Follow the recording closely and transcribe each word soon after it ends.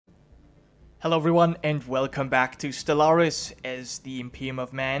Hello everyone and welcome back to Stellaris as the Imperium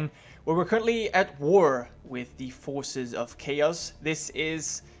of Man, where we're currently at war with the forces of chaos. This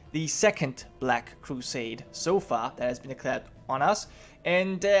is the second Black Crusade so far that has been declared on us,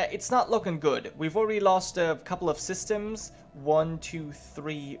 and it's not looking good. We've already lost a couple of systems, 1, 2,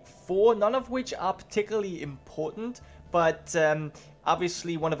 3, 4, none of which are particularly important, but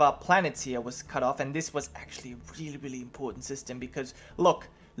obviously one of our planets here was cut off, and this was actually a really important system because look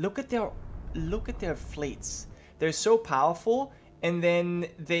at their fleets. They're so powerful, and then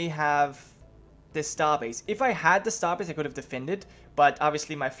they have the starbase. If I had the starbase, I could have defended, but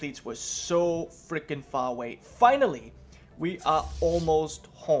obviously my fleets were so freaking far away. Finally, we are almost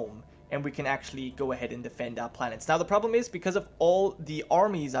home, and we can actually go ahead and defend our planets. Now, the problem is, because of all the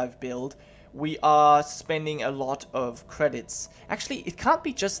armies I've built, we are spending a lot of credits. Actually, it can't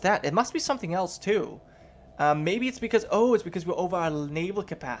be just that. It must be something else, too. Maybe it's because, it's because we're over our naval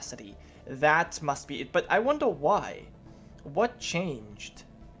capacity. That must be it. But I wonder why. What changed?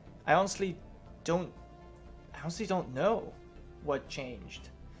 I honestly don't know what changed.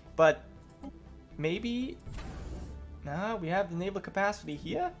 But maybe... Nah, we have the naval capacity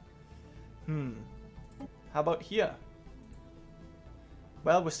here? How about here?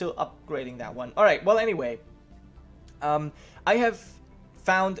 Well, we're still upgrading that one. Alright, well anyway. I have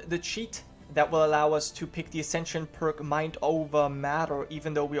found the cheat that will allow us to pick the Ascension perk Mind Over Matter,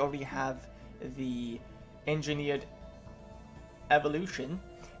 even though we already have the Engineered Evolution.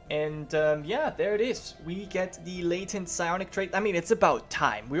 And yeah, there it is. We get the Latent Psionic trait. I mean, it's about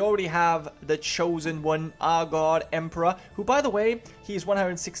time. We already have the Chosen One, our God Emperor, who, by the way, he's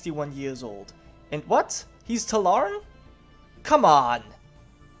 161 years old. And what? He's Talaran? Come on!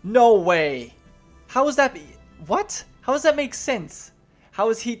 No way! How is that... What? How does that make sense? How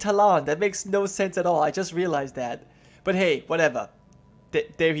is he Talaran? That makes no sense at all. I just realized that. But hey, whatever.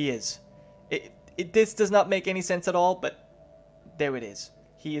 There he is. This does not make any sense at all, but there it is.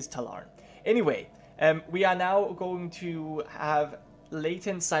 He is Talaran. Anyway, we are now going to have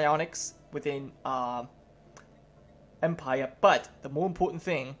latent psionics within our empire, but the more important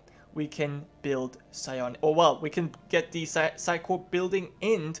thing, we can build psionic, or well, we can get the Psycorp building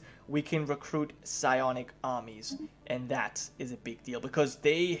and we can recruit psionic armies, and that is a big deal because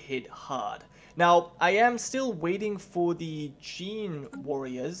they hit hard. Now, I am still waiting for the Gene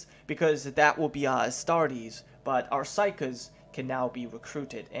Warriors because that will be our Astartes, but our Psychers can now be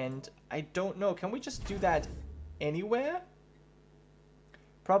recruited, and I don't know, can we just do that anywhere?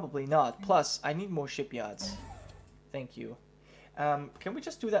 Probably not. Plus, I need more shipyards. Thank you. Can we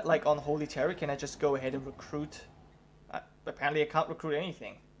just do that like on Holy Terror? Can I just go ahead and recruit? Apparently I can't recruit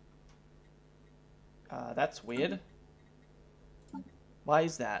anything. That's weird. Why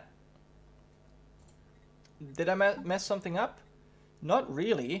is that? Did I mess something up? Not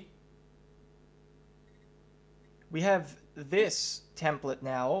really. We have this template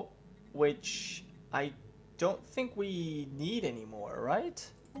now, which I don't think we need anymore, right?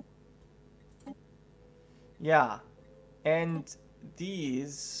 Yeah. And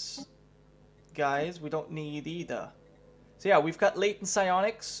these guys we don't need either. So yeah, we've got latent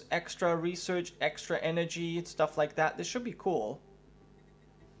psionics, extra research, extra energy, stuff like that. This should be cool.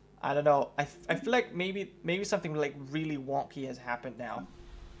 I don't know. I feel like maybe something like really wonky has happened now.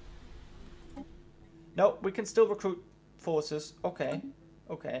 No, we can still recruit forces. Okay.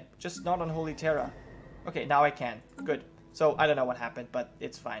 Okay. Just not on Holy Terra. Okay, now I can. Good. So I don't know what happened, but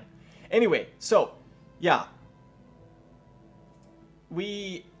it's fine. Anyway, so yeah.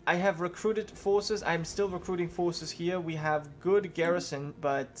 I have recruited forces. I'm still recruiting forces here. We have good garrison,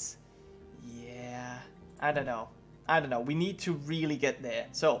 but yeah, I don't know. We need to really get there.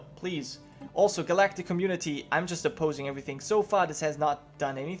 So please, also galactic community, I'm just opposing everything. So far, this has not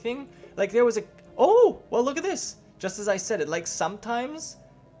done anything. Like there was a... Oh, well, look at this. Just as I said it, like sometimes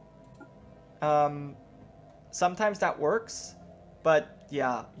that works, but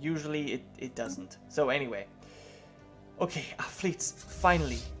yeah, usually it doesn't. So anyway. Okay, our fleets,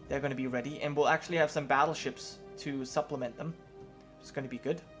 finally, they're going to be ready, and we'll actually have some battleships to supplement them. It's going to be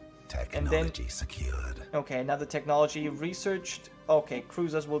good. Technology secured. Okay, another technology researched. Okay,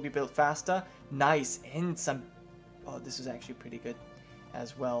 cruisers will be built faster. Nice, and some... Oh, this is actually pretty good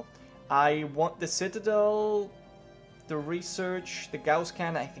as well. I want the Citadel, the research, the Gauss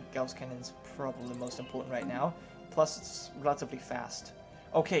Cannon. I think Gauss Cannon is probably the most important right now. Plus, it's relatively fast.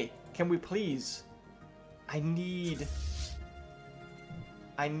 Okay, can we please... I need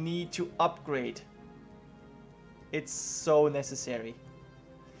to upgrade. It's so necessary.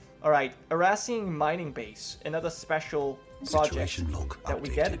 Alright, Harassing Mining Base. Another special project that we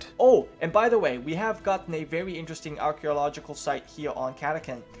get. Oh, and by the way, we have gotten a very interesting archaeological site here on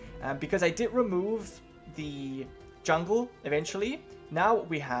Catachan. Because I did remove the jungle eventually. Now what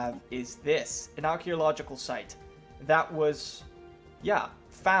we have is this, an archaeological site that was, yeah,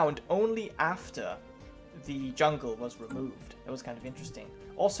 found only after the jungle was removed. That was kind of interesting.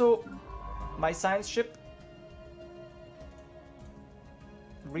 Also, my science ship,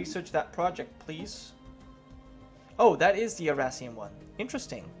 research that project, please. Oh, that is the Erassian one.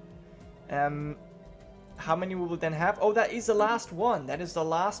 Interesting. How many we will then have? Oh, that is the last one. That is the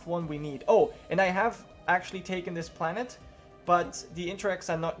last one we need. Oh, and I have actually taken this planet, but the Interrex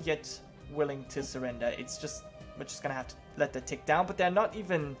are not yet willing to surrender. It's just, we're just gonna have to let that tick down, but they're not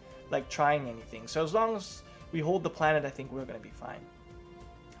even like trying anything. So as long as we hold the planet, I think we're gonna be fine.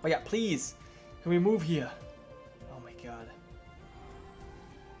 Oh yeah, please, can we move here? Oh my god.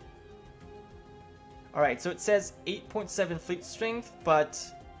 Alright, so it says 8.7 fleet strength, but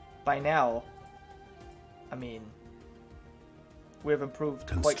by now, I mean, we've improved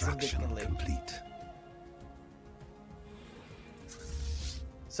quite significantly. Complete.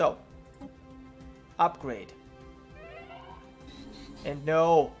 So, upgrade. And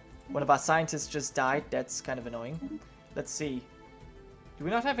no, one of our scientists just died. That's kind of annoying. Let's see. Do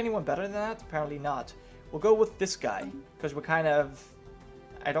we not have anyone better than that? Apparently not. We'll go with this guy, because we're kind of...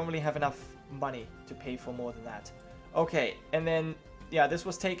 I don't really have enough money to pay for more than that. Okay, and then, yeah, this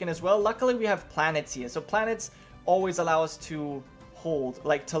was taken as well. Luckily, we have planets here. So planets always allow us to hold,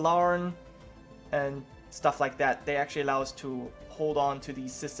 like Talarn and stuff like that. They actually allow us to hold on to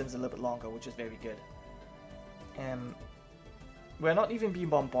these systems a little bit longer, which is very good. We're not even being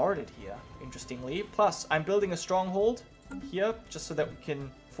bombarded here, interestingly. Plus, I'm building a stronghold here, just so that we can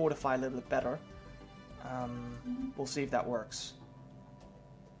fortify a little bit better. We'll see if that works.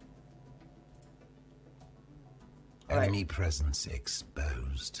 Enemy presence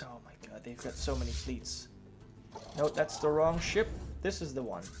exposed. Oh my god, they've got so many fleets. No, that's the wrong ship. This is the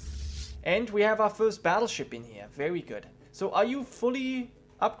one. And we have our first battleship in here. Very good. So are you fully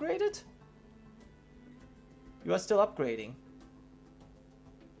upgraded? You are still upgrading.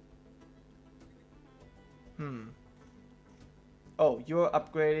 Oh, you're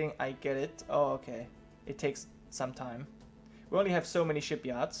upgrading. I get it. Oh, okay. It takes some time. We only have so many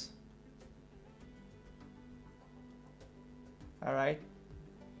shipyards. Alright.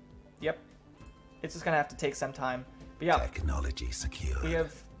 Yep. It's just gonna have to take some time. But yeah. Technology secure. We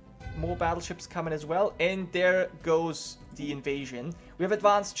have more battleships coming as well. And there goes the invasion. We have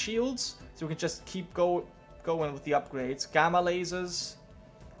advanced shields, so we can just keep going with the upgrades. Gamma lasers,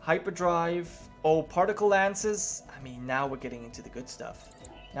 hyperdrive, oh, particle lances. I mean, now we're getting into the good stuff.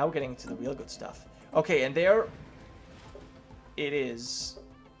 Now we're getting into the real good stuff. Okay, and there it is.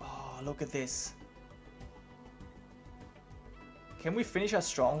 Oh, look at this. Can we finish our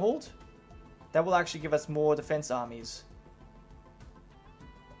stronghold? That will actually give us more defense armies.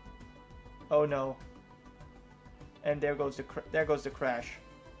 Oh no. And there goes the crash.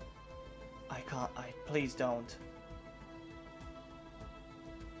 Please don't.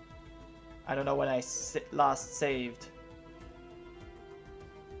 I don't know when I last saved.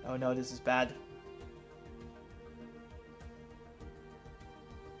 Oh no, this is bad.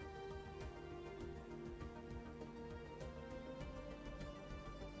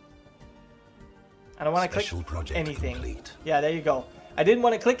 I don't want to click anything. Complete. Yeah, there you go. I didn't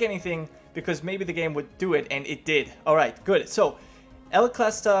want to click anything because maybe the game would do it, and it did. Alright, good. So, L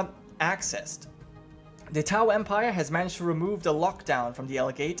cluster accessed. The Tau Empire has managed to remove the lockdown from the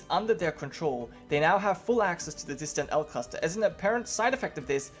L gate under their control. They now have full access to the distant L cluster. As an apparent side effect of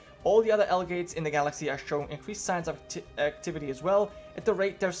this, all the other L gates in the galaxy are showing increased signs of activity as well. At the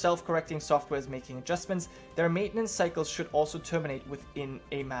rate their self-correcting software is making adjustments, their maintenance cycles should also terminate within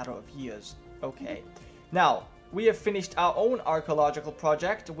a matter of years. Okay. Now, we have finished our own archaeological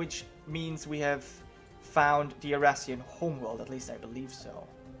project, which means we have found the Erassian homeworld, at least I believe so.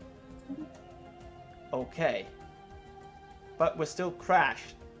 Okay. But we're still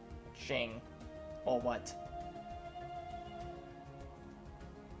crashing. Or what?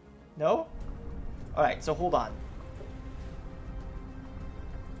 No? Alright, so hold on.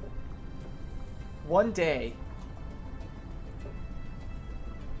 One day.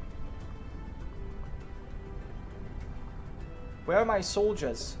 Where are my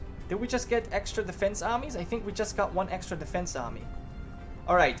soldiers? Did we just get extra defense armies? I think we just got one extra defense army.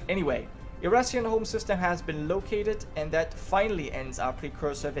 Alright, anyway. Erassian home system has been located, and that finally ends our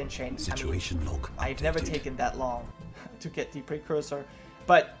precursor event chain. Situation log updated. I've never taken that long to get the precursor,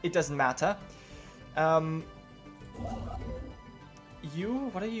 but it doesn't matter. What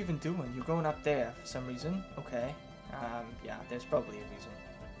are you even doing? You're going up there for some reason. Okay. Yeah, there's probably a reason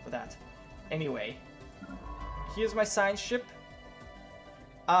for that. Anyway, here's my science ship.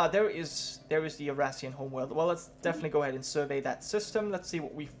 there is the Eurasian homeworld. Well, let's definitely go ahead and survey that system. Let's see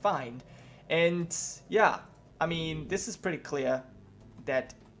what we find. And yeah, I mean, this is pretty clear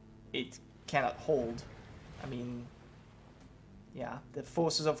that it cannot hold. I mean, yeah, the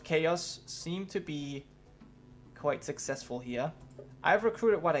forces of chaos seem to be quite successful here. I've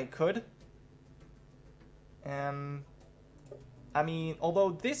recruited what I could. I mean,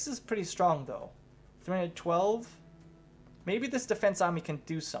 although this is pretty strong though. 312. Maybe this defense army can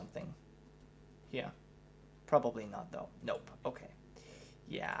do something. Here. Probably not though. Nope. Okay.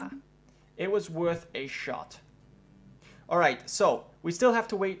 Yeah. It was worth a shot. Alright, so we still have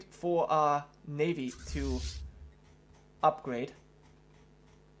to wait for our navy to upgrade.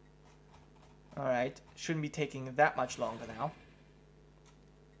 Alright, shouldn't be taking that much longer now.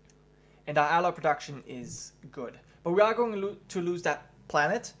 And our ally production is good. But we are going to lose that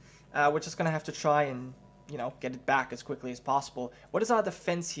planet. We're just going to have to try and, you know, get it back as quickly as possible. What is our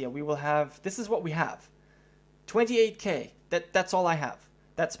defense here? We will have... This is what we have. 28k. That's all I have.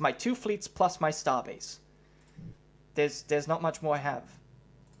 That's my 2 fleets plus my starbase. There's not much more I have.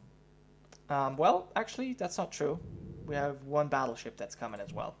 Well, actually, that's not true. We have 1 battleship that's coming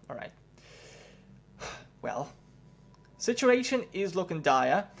as well. Alright. Well, situation is looking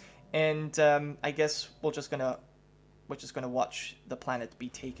dire. And I guess we're just gonna watch the planet be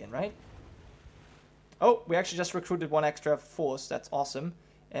taken, right? Oh, we actually just recruited 1 extra force. That's awesome.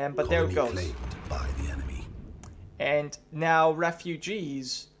 But there it goes. By the enemy. And now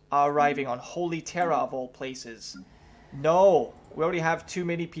refugees are arriving on Holy Terra of all places. No, we already have too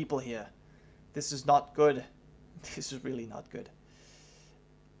many people here. This is not good. This is really not good.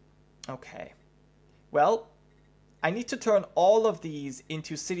 Okay. Well, I need to turn all of these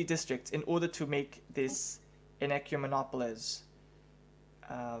into city districts in order to make this an Ecumenopolis.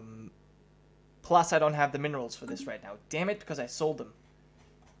 Plus, I don't have the minerals for this right now. Damn it, because I sold them.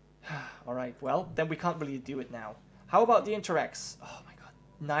 Alright, well, then we can't really do it now. How about the Interrex? Oh my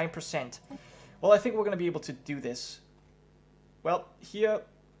god, 9%. Well, I think we're going to be able to do this. Well, here...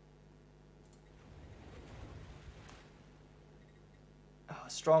 Oh,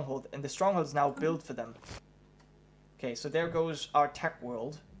 stronghold. And the stronghold is now built for them. Okay, so there goes our tech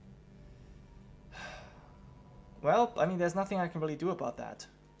world. Well, I mean, there's nothing I can really do about that.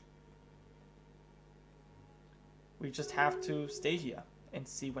 We just have to stay here and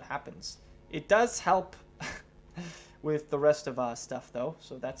see what happens. It does help with the rest of our stuff, though,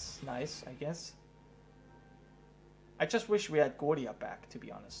 so that's nice, I guess. I just wish we had Cadia back, to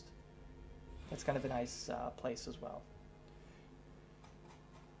be honest. That's kind of a nice place as well.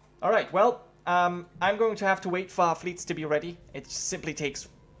 Alright, well, I'm going to have to wait for our fleets to be ready. It simply takes...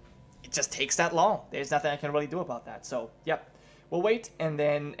 It just takes that long. There's nothing I can really do about that. So, yep. We'll wait, and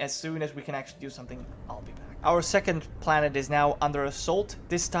then as soon as we can actually do something, I'll be back. Our second planet is now under assault.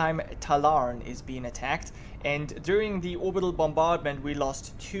 This time, Talarn is being attacked. And during the orbital bombardment, we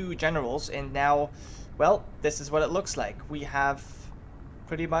lost 2 generals. And now, well, this is what it looks like. We have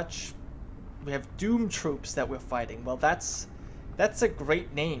pretty much... We have Doom troops that we're fighting. Well, that's a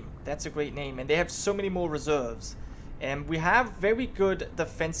great name. That's a great name. And they have so many more reserves. And we have very good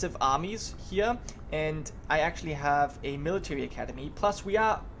defensive armies here. And I actually have a military academy. Plus, we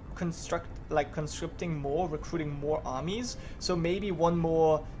are conscripting more, recruiting more armies. So maybe 1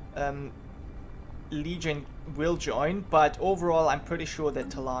 more legion will join. But overall, I'm pretty sure that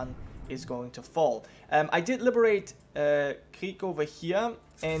Talarn is going to fall. I did liberate Krieg over here.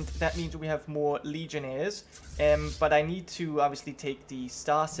 And that means we have more legionnaires. But I need to obviously take the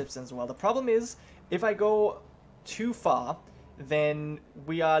starships as well. The problem is, if I go too far, then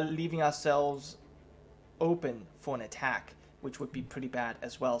we are leaving ourselves open for an attack, which would be pretty bad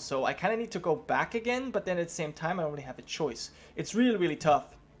as well. So I kind of need to go back again, but then at the same time, I don't really have a choice. It's really, really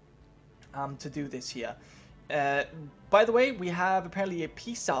tough to do this here. By the way, we have apparently a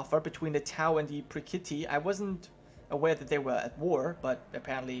peace offer between the Tau and the Prekiti. I wasn't aware that they were at war, but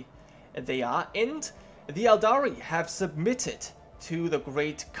apparently they are. And the Eldari have submitted to the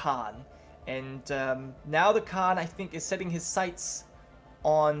Great Khan. And now the Khan, I think, is setting his sights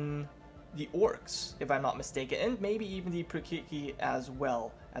on the Orcs, if I'm not mistaken. And maybe even the Prekiti as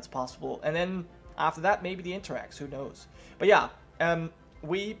well, as possible. And then after that, maybe the Interrex, who knows. But yeah,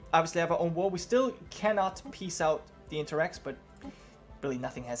 we obviously have our own war. We still cannot peace out the Interrex, but really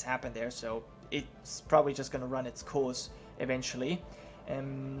nothing has happened there. So it's probably just going to run its course eventually.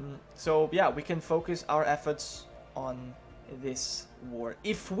 So yeah, we can focus our efforts on this war.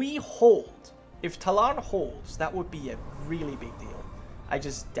 If we hold, if Talarn holds, that would be a really big deal. I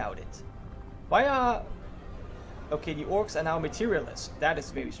just doubt it. Why are... Okay, the Orcs are now materialists. That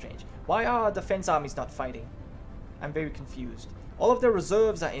is very strange. Why are defense armies not fighting? I'm very confused. All of their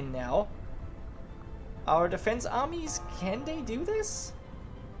reserves are in now. Our defense armies, can they do this?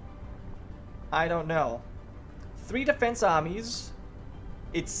 I don't know. 3 defense armies.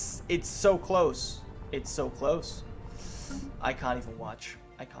 It's so close. It's so close. I can't even watch.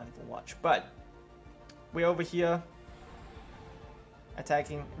 I can't even watch. But we're over here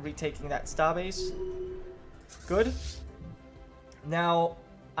attacking, retaking that starbase. Good. Now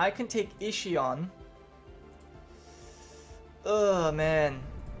I can take Ishion. Ugh, man.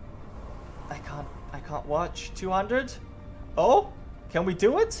 I can't watch. 200? Oh? Can we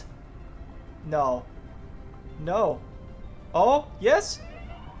do it? No. No. Oh, yes?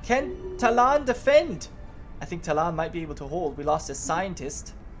 Can Talon defend? I think Talon might be able to hold. We lost a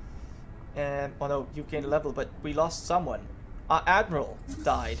scientist. Oh no, you gained a level, but we lost someone. Our admiral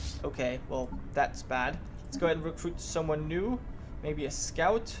died. Okay, well, that's bad. Let's go ahead and recruit someone new. Maybe a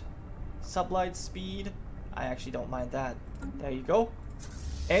scout. Sublight speed. I actually don't mind that. There you go.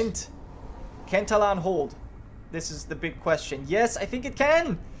 And can Talon hold? This is the big question. Yes, I think it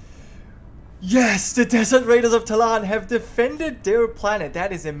can. Yes, the Desert Raiders of Talon have defended their planet.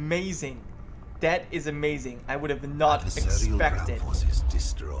 That is amazing. That is amazing. I would have not expected. Forces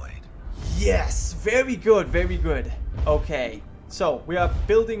destroyed. Yes, very good, very good. Okay, so we are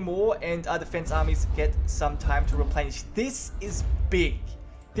building more and our defense armies get some time to replenish. This is big.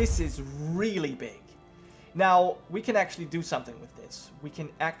 This is really big. Now, we can actually do something with this. We can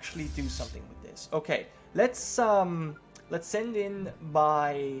actually do something with this. Okay, let's send in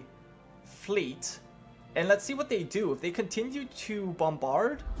my fleet and let's see what they do. If they continue to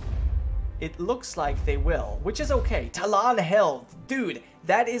bombard, it looks like they will, which is okay. Talon held. Dude,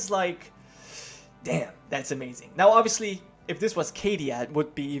 that is like, damn, that's amazing. Now, obviously, if this was Cadia, it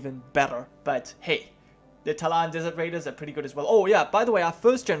would be even better. But hey, the Talon Desert Raiders are pretty good as well. Oh yeah, by the way, our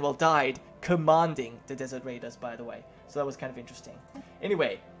first general died commanding the Desert Raiders, by the way. So that was kind of interesting.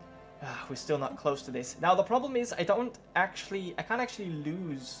 Anyway, we're still not close to this. Now, the problem is I can't actually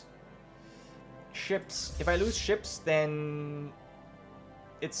lose ships. If I lose ships, then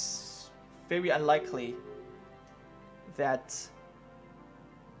it's very unlikely that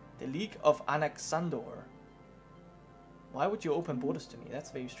the League of Anaxandor. Why would you open borders to me?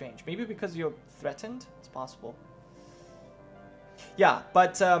 That's very strange. Maybe because you're threatened? It's possible. Yeah,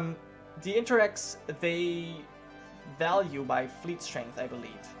 but the Interrex, they value my fleet strength, I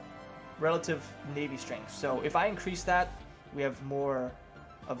believe. Relative navy strength. So if I increase that, we have more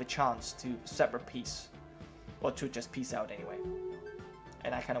of a chance to separate peace. Or to just peace out anyway.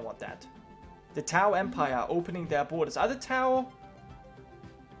 And I kind of want that. The Tau Empire opening their borders. Are the Tau...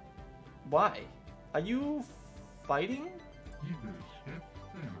 Why? Are you fighting?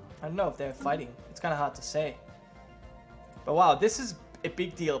 I don't know if they're fighting. It's kind of hard to say. But wow, this is a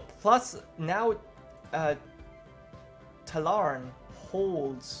big deal. Plus, now Talarn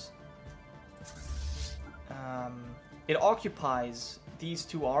holds... it occupies these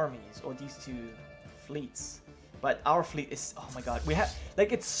 2 armies, or these 2 fleets. But our fleet is... Oh my god. We have...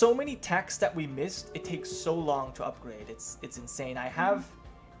 Like, it's so many techs that we missed. It takes so long to upgrade. It's insane. I have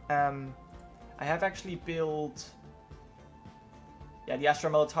actually built... Yeah, the Astra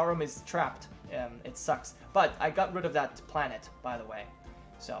Militarum is trapped. It sucks. But I got rid of that planet, by the way.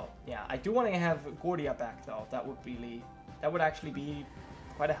 So, yeah. I do want to have Gordia back, though. That would really... That would actually be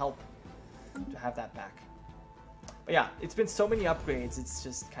quite a help to have that back. But yeah, it's been so many upgrades. It's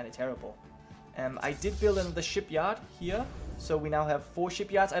just kind of terrible. I did build another shipyard here. So we now have 4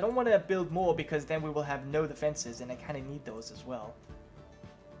 shipyards. I don't want to build more because then we will have no defenses. And I kind of need those as well.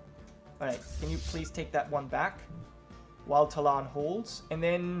 Alright, can you please take that one back? While Talon holds. And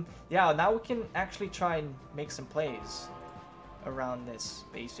then, yeah, now we can actually try and make some plays around this,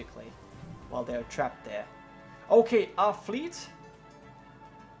 basically. While they're trapped there. Okay, our fleet?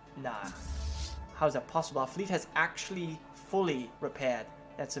 Nah. How's that possible? Our fleet has actually fully repaired.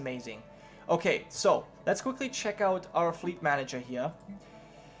 That's amazing. Okay, so let's quickly check out our fleet manager here.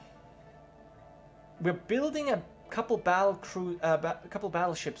 We're building a couple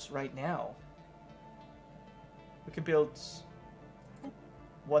battleships right now. We can build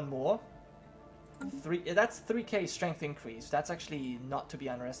 1 more. 3. That's 3k strength increase. That's actually not to be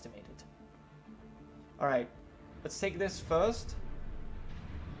underestimated. All right, let's take this first.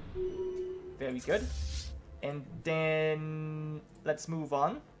 Very good. And then let's move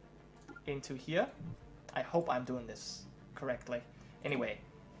on into here. I hope I'm doing this correctly. Anyway,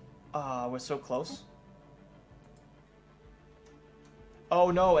 we're so close.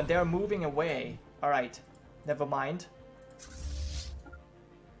 Oh no, and they're moving away. Alright, never mind.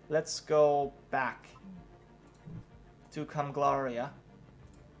 Let's go back to Camglaria.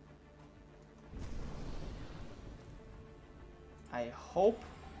 I hope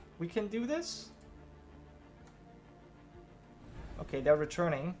we can do this. Okay, they're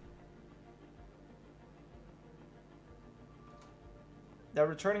returning. They're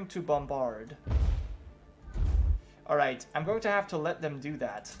returning to bombard. Alright, I'm going to have to let them do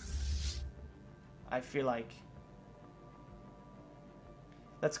that. I feel like.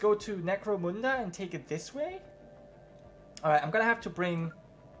 Let's go to Necromunda and take it this way. Alright, I'm gonna have to bring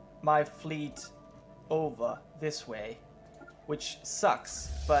my fleet over this way. Which sucks,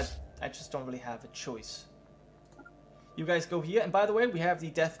 but I just don't really have a choice. You guys go here, and by the way, we have the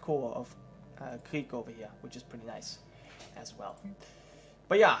Death Core of Krieg over here, which is pretty nice as well.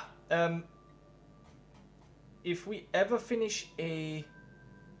 But yeah, if we ever finish a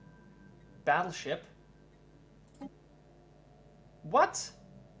battleship... What?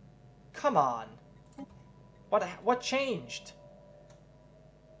 Come on. What changed?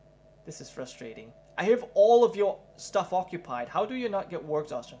 This is frustrating. I have all of your stuff occupied. How do you not get war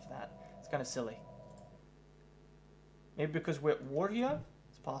exhaustion for that? It's kind of silly. Maybe because we're at war here?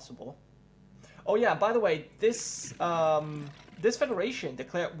 It's possible. Oh yeah, by the way, this this Federation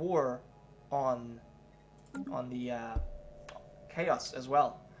declared war on the Chaos as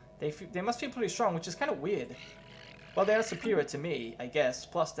well. They must feel pretty strong, which is kind of weird. Well, they are superior to me, I guess.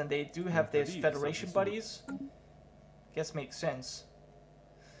 Plus, then they do have their Federation buddies. Guess makes sense.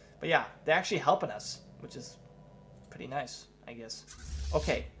 But yeah, they're actually helping us, which is pretty nice, I guess.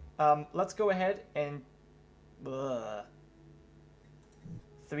 Okay, let's go ahead and...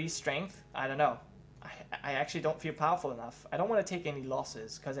 3 strength? I don't know. I actually don't feel powerful enough. I don't want to take any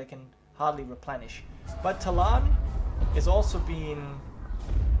losses, because I can hardly replenish. But Talon is also being...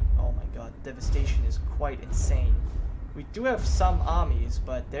 Oh my god, devastation is quite insane. We do have some armies,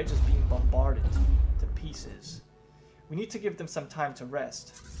 but they're just being bombarded to pieces. We need to give them some time to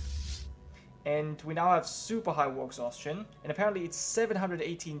rest. And we now have super high war exhaustion. And apparently it's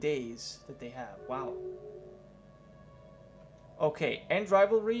 718 days that they have. Wow. Okay, end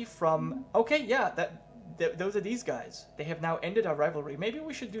rivalry from... Okay, yeah, those are these guys. They have now ended our rivalry. Maybe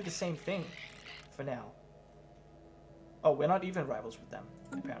we should do the same thing for now. Oh, we're not even rivals with them,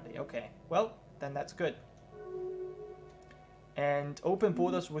 apparently. Okay, well, then that's good. And open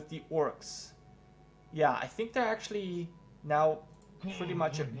borders with the orcs. Yeah, I think they're actually now pretty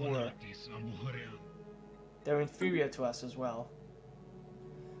much at war. They're inferior to us as well.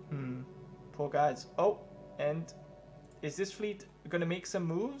 Poor guys. Oh, and is this fleet gonna make some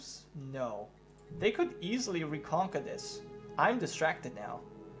moves? No. They could easily reconquer this. I'm distracted now.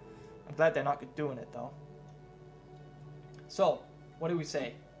 I'm glad they're not doing it though. So, what do we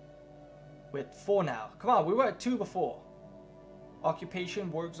say? We're at 4 now. Come on, we were at 2 before.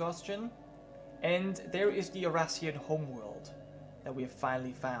 Occupation, war exhaustion. And there is the Arassian homeworld that we have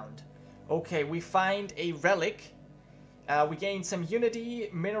finally found. Okay, we find a relic. We gain some unity,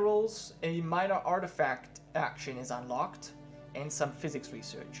 minerals, a minor artifact action is unlocked, and some physics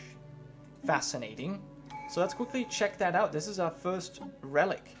research. Fascinating. So let's quickly check that out. This is our first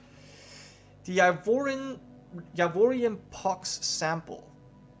relic. The Yavorian Pox sample.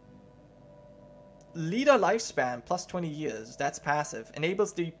 Leader lifespan plus 20 years. That's passive.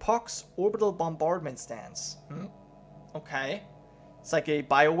 Enables the Pox orbital bombardment stance. Okay. It's like a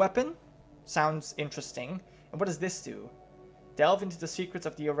bioweapon. Sounds interesting. And what does this do? Delve into the secrets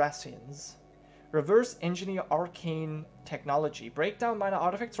of the Arassians. Reverse engineer arcane technology. Break down minor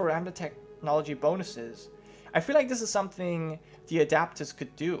artifacts or random technology bonuses. I feel like this is something the adapters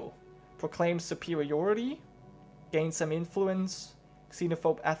could do. Proclaim superiority. Gain some influence.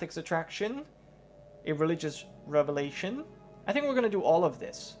 Xenophobe ethics attraction. A religious revelation. I think we're going to do all of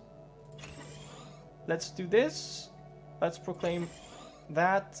this. Let's do this. Let's proclaim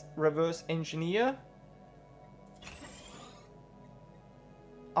that. Reverse engineer.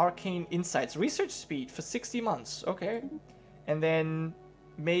 Arcane insights. Research speed for 60 months. Okay. And then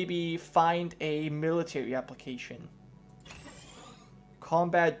maybe find a military application.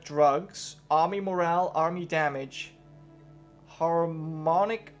 Combat drugs. Army morale. Army damage.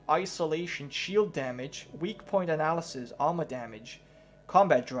 Harmonic isolation, shield damage, weak point analysis, armor damage,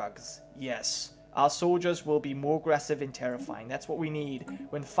 combat drugs. Yes, our soldiers will be more aggressive and terrifying. That's what we need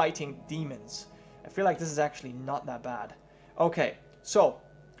when fighting demons. I feel like this is actually not that bad. Okay, so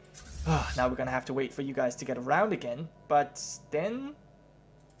now we're gonna have to wait for you guys to get around again. But then,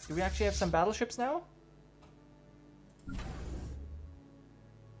 do we actually have some battleships now?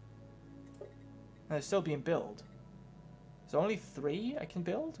 They're still being built. There's only 3 I can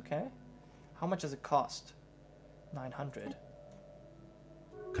build? Okay. How much does it cost? 900.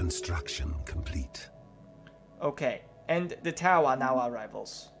 Construction complete. Okay. And the Tau are now our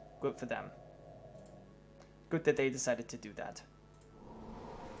rivals. Good for them. Good that they decided to do that.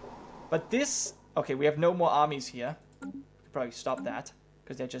 But this... Okay, we have no more armies here. We could probably stop that,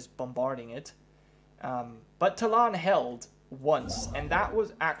 because they're just bombarding it. But Talon held once, and that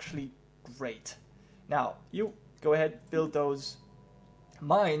was actually great. Now, you go ahead, build those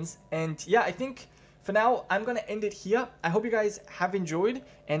mines, and yeah, I think for now I'm gonna end it here. I hope you guys have enjoyed,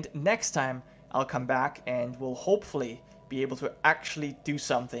 and next time I'll come back and we'll hopefully be able to actually do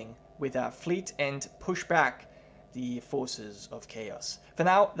something with our fleet and push back the forces of chaos. For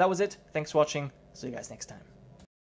now, that was it. Thanks for watching. See you guys next time.